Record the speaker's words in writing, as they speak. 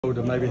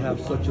to maybe have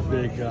such a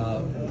big,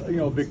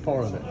 big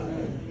part of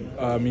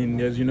it? I mean,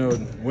 as you know,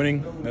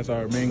 winning, that's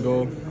our main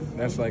goal.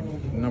 That's like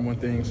the #1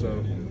 thing.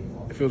 So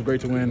it feels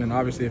great to win, and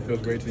obviously it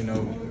feels great to,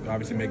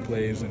 obviously make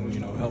plays and,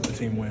 help the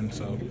team win.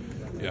 So,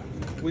 yeah.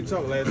 We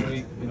talked last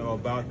week,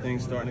 about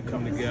things starting to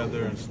come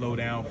together and slow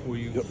down for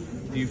you. Yep.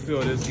 Do you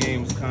feel this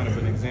game was kind of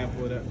an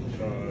example of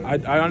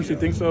that? I honestly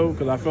think so,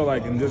 because I felt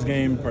like in this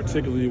game,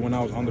 particularly when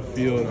I was on the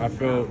field, I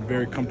felt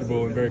very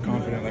comfortable and very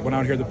confident. Like when I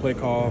would hear the play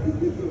call,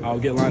 I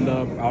would get lined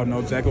up, I would know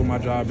exactly what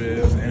my job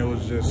is, and it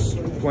was just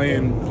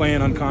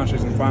playing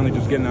unconscious and finally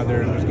just getting out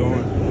there and just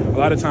going. A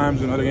lot of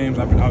times in other games,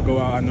 I'll go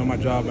out, I know my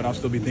job, but I'll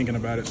still be thinking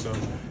about it. So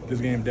this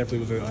game definitely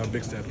was a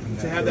big step in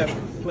that to have that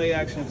play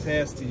action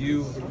pass to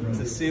you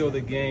to seal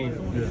the game,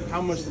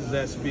 how much does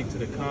that speak to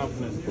the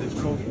confidence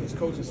this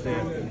coaching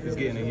staff is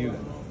getting in you?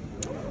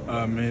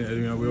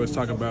 We always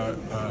talk about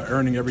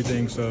earning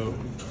everything. So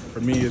for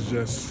me, it's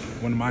just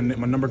when my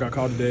number got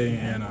called today,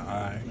 and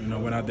I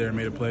went out there and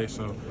made a play.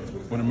 So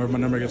when my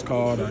number gets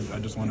called, I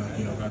just want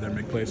to go out there and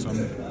make plays. So I'm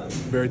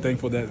very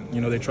thankful that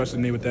they trusted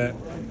me with that.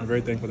 I'm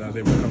very thankful that I was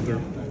able to come through.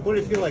 What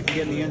did it feel like to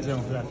get in the end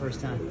zone for that first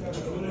time?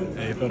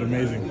 Hey, it felt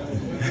amazing.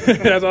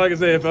 That's all I can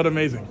say. It felt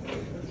amazing.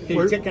 Can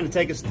you kind of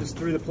take us just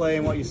through the play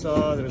and what you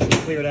saw? There was a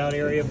cleared out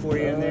area for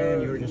you in there,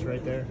 and you were just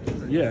right there.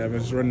 Yeah, I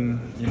was running,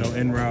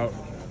 en route.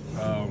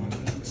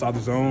 Saw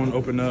the zone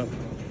open up.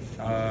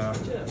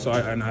 So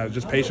I was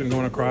just patient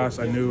going across.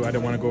 I knew I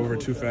didn't want to go over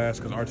too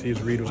fast because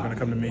RT's read was going to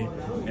come to me,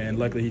 and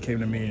luckily he came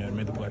to me and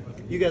made the play.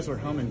 You guys were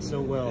humming so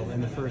well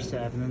in the first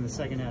half, and then the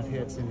second half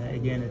hits, and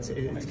again, it's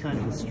kind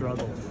of a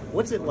struggle.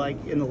 What's it like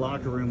in the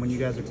locker room when you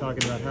guys are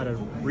talking about how to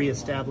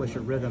reestablish a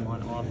rhythm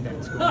on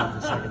offense going into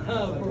the second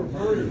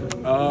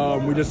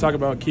half? We just talk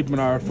about keeping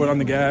our foot on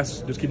the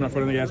gas,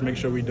 make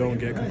sure we don't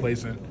get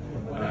complacent.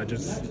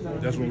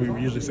 That's what we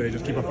usually say,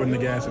 just keep our foot in the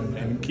gas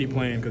and keep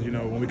playing, because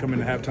when we come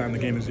into halftime, the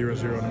game is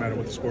 0-0 no matter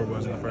what the score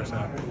was in the first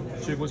half.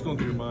 Chig, what's going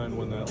through your mind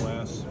when that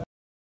last